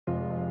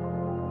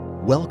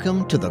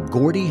Welcome to the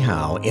Gordie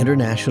Howe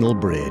International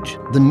Bridge,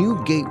 the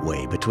new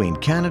gateway between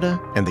Canada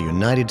and the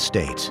United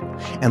States,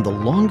 and the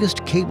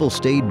longest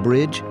cable-stayed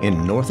bridge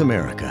in North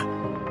America.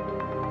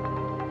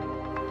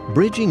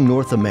 Bridging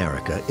North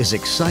America is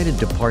excited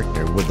to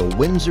partner with the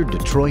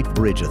Windsor-Detroit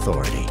Bridge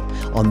Authority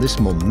on this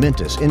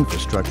momentous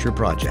infrastructure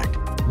project,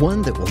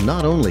 one that will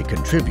not only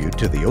contribute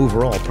to the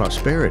overall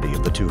prosperity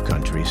of the two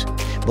countries,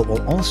 but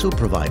will also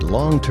provide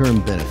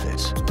long-term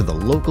benefits to the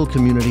local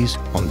communities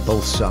on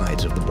both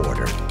sides of the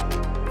border.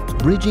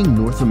 Bridging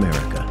North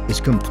America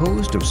is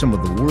composed of some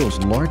of the world's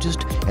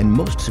largest and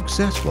most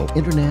successful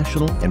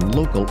international and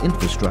local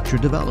infrastructure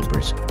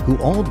developers who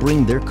all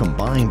bring their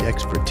combined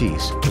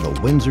expertise to the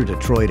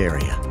Windsor-Detroit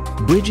area.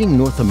 Bridging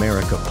North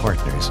America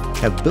partners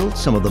have built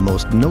some of the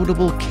most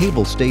notable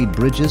cable-stayed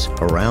bridges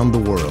around the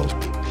world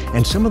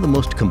and some of the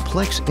most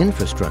complex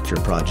infrastructure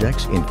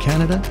projects in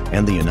Canada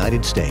and the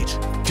United States.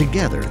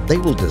 Together, they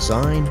will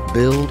design,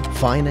 build,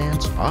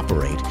 finance,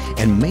 operate,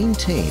 and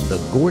maintain the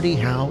Gordie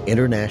Howe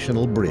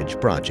International Bridge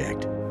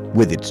project.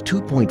 With its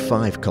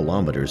 2.5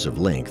 kilometers of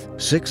length,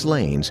 6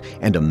 lanes,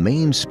 and a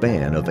main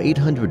span of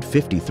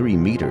 853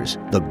 meters,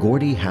 the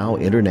Gordie Howe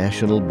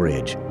International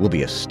Bridge will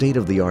be a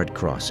state-of-the-art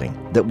crossing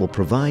that will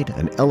provide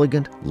an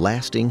elegant,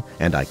 lasting,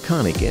 and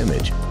iconic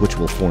image which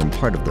will form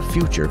part of the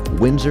future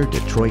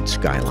Windsor-Detroit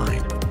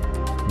skyline.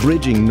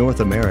 Bridging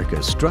North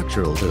America's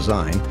structural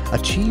design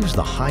achieves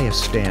the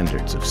highest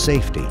standards of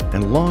safety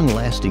and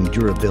long-lasting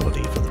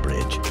durability for the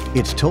bridge.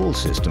 Its toll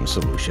system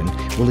solution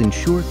will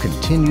ensure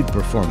continued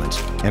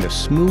performance and a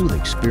smooth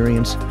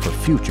experience for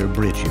future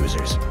bridge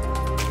users.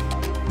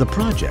 The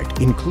project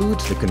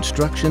includes the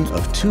construction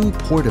of 2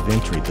 port of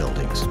entry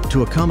buildings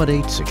to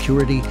accommodate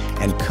security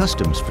and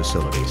customs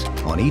facilities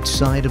on each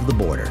side of the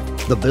border.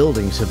 The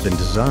buildings have been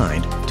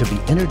designed to be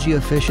energy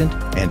efficient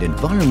and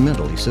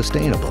environmentally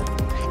sustainable,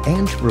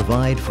 and to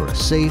provide for a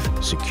safe,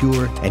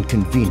 secure, and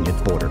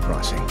convenient border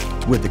crossing.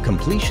 With the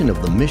completion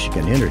of the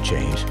Michigan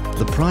interchange,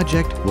 the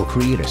project will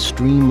create a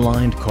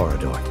streamlined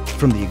corridor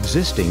from the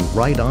existing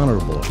Right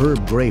Honorable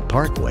Herb Gray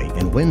Parkway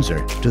in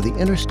Windsor to the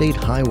Interstate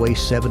Highway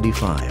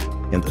 75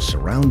 in the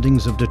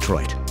surroundings of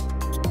Detroit.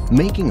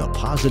 Making a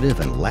positive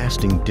and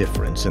lasting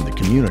difference in the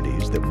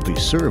communities that will be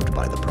served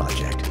by the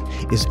project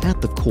is at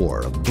the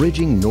core of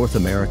Bridging North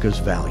America's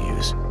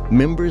values.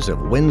 Members of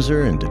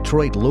Windsor and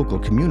Detroit local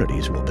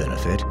communities will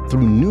benefit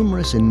through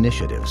numerous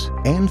initiatives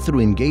and through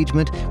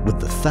engagement with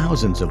the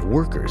thousands of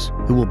workers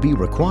who will be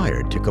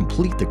required to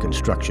complete the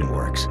construction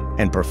works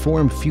and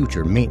perform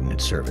future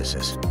maintenance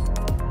services.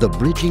 The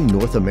Bridging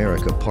North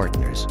America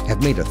partners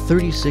have made a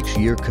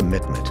 36-year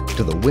commitment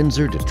to the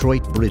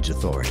Windsor-Detroit Bridge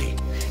Authority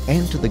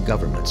and to the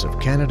governments of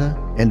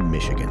Canada and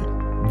Michigan.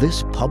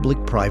 This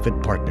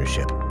public-private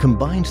partnership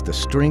combines the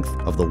strength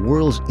of the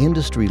world's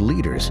industry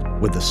leaders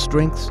with the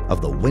strengths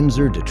of the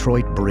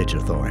Windsor-Detroit Bridge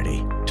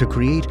Authority to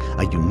create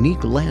a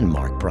unique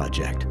landmark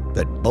project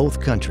that both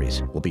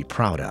countries will be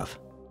proud of.